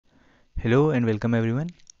Hello and welcome everyone.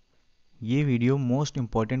 ये video most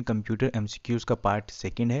important computer MCQs का part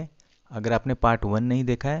 2 है। अगर आपने पार्ट 1 नहीं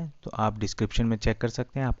देखा है तो आप डिस्क्रिप्शन में चेक कर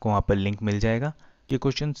सकते हैं, आपको वहाँ पर लिंक मिल जाएगा। ये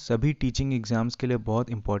क्वेश्चन सभी टीचिंग एग्जाम्स के लिए बहुत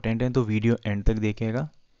इंपॉर्टेंट हैं, तो वीडियो एंड तक देखिएगा।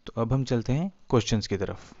 तो अब हम चलते हैं क्वेश्चंस की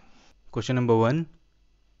तरफ। Question number 1,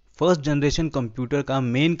 first generation computer का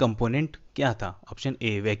मेन कंपोनेंट क्या था? Option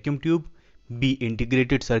A vacuum tube, be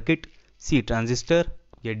integrated circuit, C transistor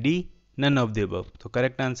या D none of the above. तो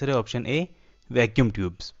करेक्ट आंसर है option A vacuum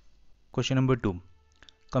tubes. Question number 2,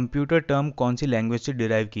 computer term कौन सी language से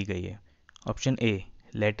derive की गई है? Option A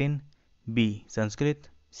Latin, B Sanskrit,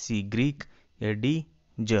 C Greek या D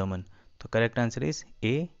German. तो correct answer is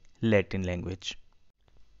a Latin language.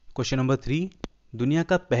 Question number 3, दुनिया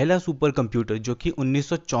का पहला सुपर कंप्यूटर जो कि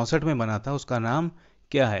 1964 में बना था उसका नाम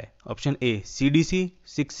क्या है? Option A CDC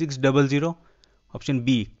 6600, option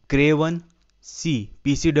B Cray-1, C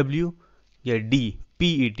PCW या डी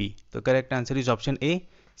PET। तो correct answer is option A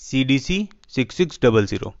CDC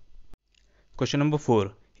 6600। Question number 4,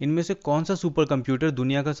 इनमें से कौन सा सुपर कंप्यूटर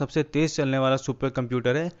दुनिया का सबसे तेज चलने वाला सुपर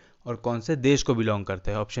कंप्यूटर है और कौन से देश को बिलोंग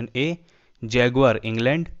करता है? Option A Jaguar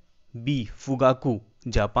England, B Fugaku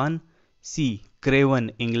Japan, C Cray-1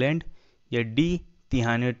 England या डी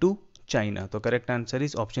तिहाने-2 चाइना। तो correct answer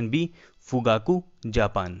is option B Fugaku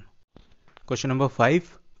Japan. Question number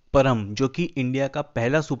 5, परम जो कि इंडिया का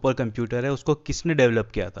पहला सुपर कंप्यूटर है उसको किसने डेवलप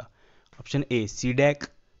किया था? Option A CDAC,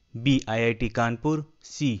 B IIT Kanpur,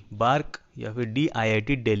 C bark या फिर डी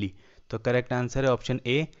IIT दिल्ली। तो करेक्ट आंसर है ऑप्शन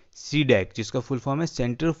ए CDAC, जिसका फुल फॉर्म है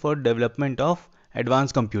centre for development of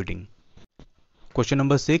advance computing. Question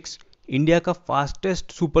number 6, India का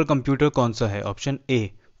फास्टेस्ट सुपर कंप्यूटर कौन सा है? Option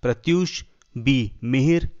A Pratyush, B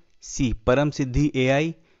Mihir, सी परम सिद्धि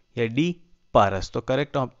AI या डी पारस। तो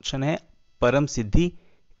करेक्ट ऑप्शन है परम सिद्धि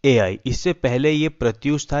AI। इससे पहले ये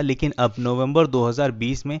प्रत्यूष था, लेकिन अब नवंबर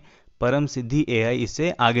 2020 में परम सिद्धि AI इससे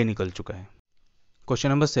आगे निकल चुका है। क्वेश्चन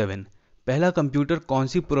नंबर 7, पहला कंप्यूटर कौन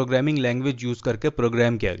सी प्रोग्रामिंग लैंग्वेज यूज करके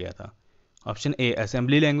प्रोग्राम किया गया था? Option A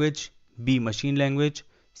assembly language, B machine language,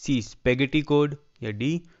 C spaghetti code या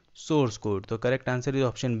डी सोर्स कोड। तो correct answer is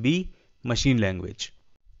option B machine language.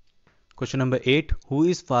 Question number 8, who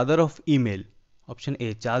is father of email? Option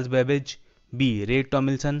A Charles Babbage, B रे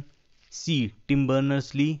टॉमिल्सन, सी Tim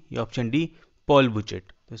Berners-Lee या option D Paul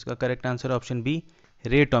बुचेट। तो इसका correct answer option B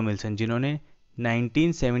रे टॉमिल्सन, जिन्होंने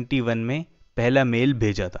 1971 में पहला mail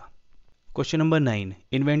भेजा था। Question number 9,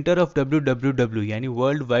 inventor of WWW यानी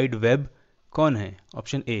वर्ल्ड वाइड वेब कौन है?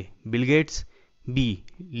 Option A Bill Gates, B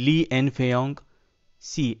Lee N फेयोंग,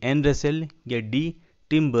 C N Russell या डी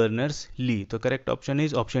टिम बर्नर्स-ली। तो correct option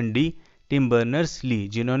is option D Tim Berners-Lee,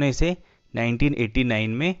 जिन्होंने इसे 1989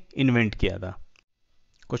 में इन्वेंट किया था।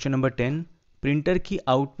 क्वेश्चन नंबर 10, प्रिंटर की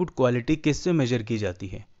आउटपुट क्वालिटी किससे मेजर की जाती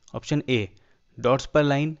है? ऑप्शन ए डॉट्स पर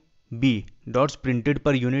line, B dots printed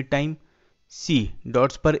per unit time, सी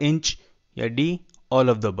डॉट्स पर इंच या D all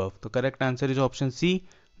of the above. तो correct answer is option C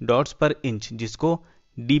dots पर इंच, जिसको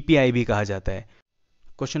DPI भी कहा जाता है।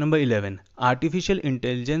 क्वेश्चन नंबर 11, आर्टिफिशियल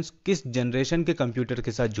इंटेलिजेंस किस जनरेशन के कंप्यूटर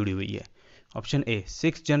के साथ जुड़ी हुई है? Option A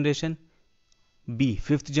 6th generation, B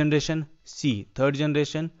 5th generation, C 3rd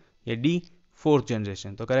generation या डी 4th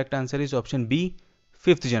जनरेशन। तो correct answer is option B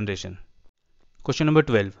 5th generation. Question number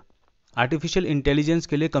 12, artificial intelligence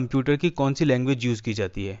के लिए कंप्यूटर की कौन सी लैंग्वेज यूज की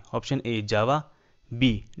जाती है? Option A Java,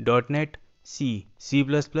 B .NET, C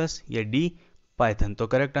C++ या डी पाइथन। तो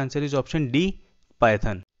correct answer is option D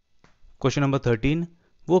Python. Question number 13,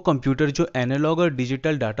 वो कंप्यूटर जो एनालॉग और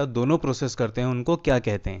डिजिटल डाटा दोनों प्रोसेस करते हैं उनको क्या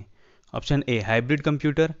कहते हैं? Option A hybrid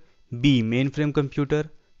computer, B main frame computer,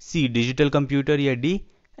 C digital computer या डी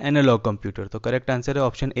एनालॉग कंप्यूटर। तो करेक्ट आंसर है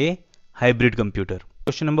option A hybrid computer.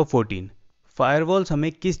 Question number 14, firewalls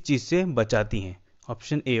हमें किस चीज से बचाती हैं?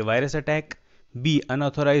 Option A virus attack, B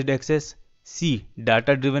unauthorised access, C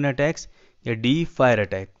data driven attacks या डी फायर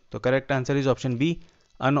अटैक। तो correct answer is option B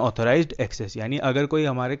unauthorised access, यानी अगर कोई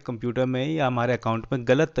हमारे कंप्यूटर में या हमारे अकाउंट में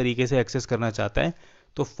गलत तरीके से एक्सेस करना चाहता है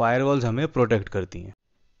तो फायरवॉल्स हमें प्रोटेक्ट करती हैं।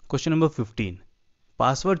 क्वेश्चन नंबर 15,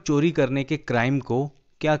 पासवर्ड चोरी करने के क्राइम को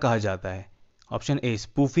क्या कहा जाता है? Option A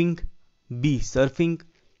spoofing, B surfing,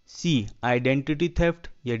 C identity theft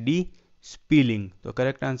या डी स्पीलिंग। तो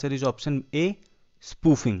correct answer is option A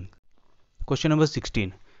spoofing. Question number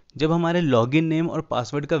 16, जब हमारे लॉगिन नेम और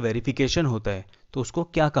पासवर्ड का वेरिफिकेशन होता है तो उसको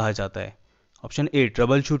क्या कहा जाता है? Option A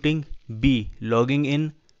trouble shooting, B logging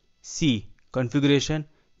in, C configuration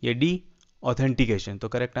या डी ऑथेंटिकेशन। तो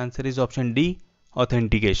correct answer is option D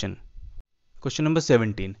authentication. Question number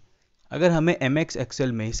 17, अगर हमें MX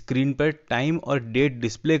Excel में स्क्रीन पर टाइम और डेट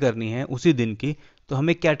डिस्प्ले करनी है उसी दिन की, तो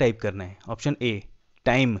हमें क्या टाइप करना है? Option A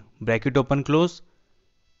time bracket open close,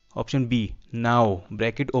 option B now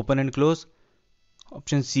bracket open and close,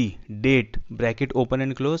 option C date bracket open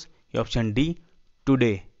and close, या option D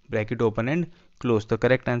today bracket open and close. तो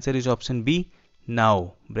correct answer is option B now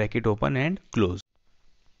bracket open and close.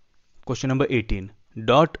 Question number 18,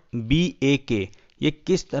 .bak ये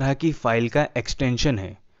किस तरह की file का extension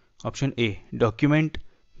है? Option a document,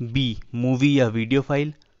 B movie या video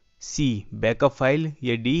file, सी backup file,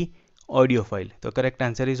 या D audio file. तो correct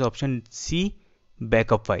answer is option C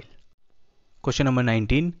backup file. Question number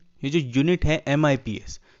 19, ये जो यूनिट है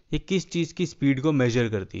MIPS ये किस चीज़ की स्पीड को मेजर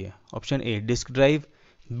करती है? Option A disk drive,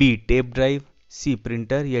 B tape drive, C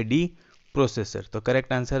printer, या डी प्रोसेसर। तो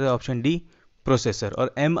करेक्ट आंसर है ऑप्शन डी प्रोसेसर।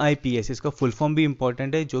 और MIPS इसका फुल फॉर्म भी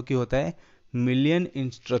इंपॉर्टेंट है जो कि होता है मिलियन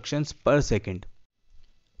इंस्ट्रक्शंस पर सेकेंड।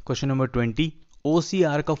 क्वेश्चन नंबर 20,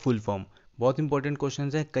 OCR का फुल फॉर्म बहुत इंपॉर्टेंट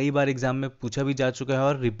क्वेश्चन है, कई बार एग्जाम में पूछा भी जा चुका है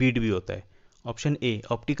और रिपीट भी होता है। Option A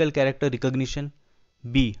optical character recognition,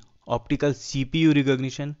 B optical CPU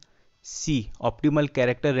recognition, C optimal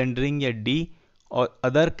character rendering, या डी और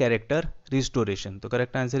अदर कैरेक्टर रिस्टोरेशन। तो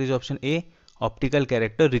correct answer is option A optical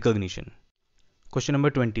character recognition. Question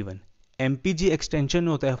number 21, MPG extension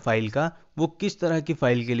होता है फाइल का, वो किस तरह की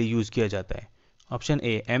फाइल के लिए यूज़ किया जाता है? Option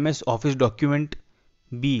A MS office document,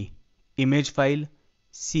 B image file,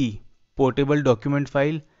 C portable document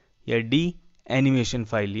file, या डी एनिमेशन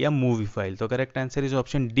फाइल या मूवी फाइल। तो correct answer is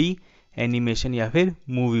option D animation या फिर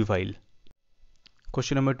मूवी फाइल।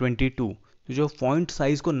 क्वेश्चन नंबर 22, जो फॉन्ट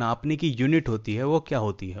साइज को नापने की यूनिट होती है वो क्या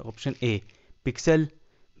होती है? Option A pixel,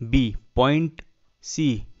 B point,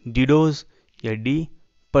 सी डिडोज, या डी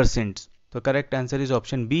परसेंट्स। तो correct answer is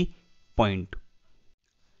option B point.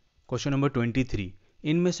 Question number 23,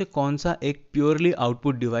 इनमें से कौन सा एक प्योरली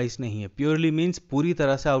आउटपुट डिवाइस नहीं है? प्योरली मीन्स पूरी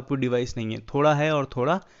तरह से आउटपुट डिवाइस नहीं है, थोड़ा है और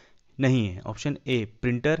थोड़ा नहीं है। Option A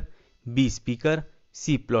printer, B speaker,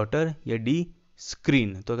 C plotter, या डी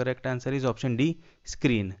स्क्रीन। तो correct answer is option D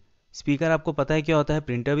screen. Speaker आपको पता है क्या होता है,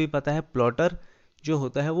 प्रिंटर भी पता है, प्लॉटर जो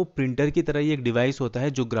होता है वो प्रिंटर की तरह ही एक डिवाइस होता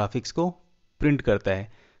है जो ग्राफिक्स को प्रिंट करता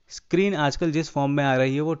है। स्क्रीन आजकल जिस फॉर्म में आ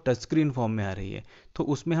रही है वो टच स्क्रीन फॉर्म में आ रही है, तो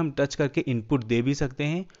उसमें हम टच करके इनपुट दे भी सकते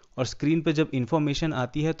हैं और स्क्रीन पे जब इंफॉर्मेशन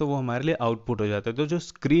आती है तो वो हमारे लिए आउटपुट हो जाता है। तो जो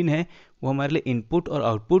स्क्रीन है वो हमारे लिए इनपुट और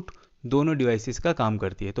आउटपुट दोनों डिवाइसेस का काम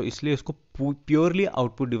करती है, तो इसलिए उसको प्योरली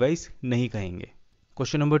आउटपुट डिवाइस नहीं कहेंगे।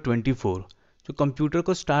 क्वेश्चन नंबर 24, जो कंप्यूटर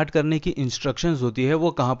को स्टार्ट करने की इंस्ट्रक्शंस होती है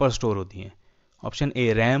वो कहाँ पर स्टोर होती हैं? Option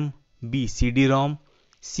A RAM, B CD-ROM,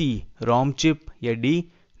 C ROM chip, या डी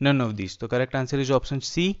नन ऑफ दिस। तो correct answer is option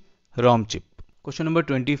C ROM chip. Question number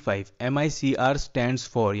 25, MICR stands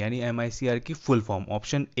for, यानी MICR की full form.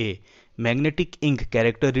 Option a magnetic ink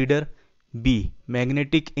character reader, B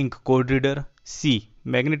magnetic ink code reader, C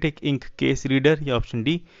magnetic ink case reader, या option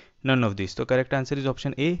D none of this. तो correct answer is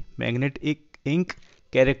option a magnetic ink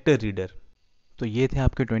character reader. तो ये थे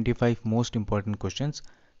आपके 25 most important questions.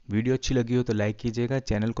 Video अच्छी लगी हो तो लाइक कीजिएगा,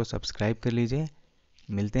 चैनल को सब्सक्राइब कर लीजिए।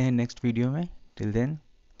 मिलते हैं नेक्स्ट वीडियो में। Till then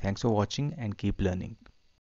thanks for watching and keep learning.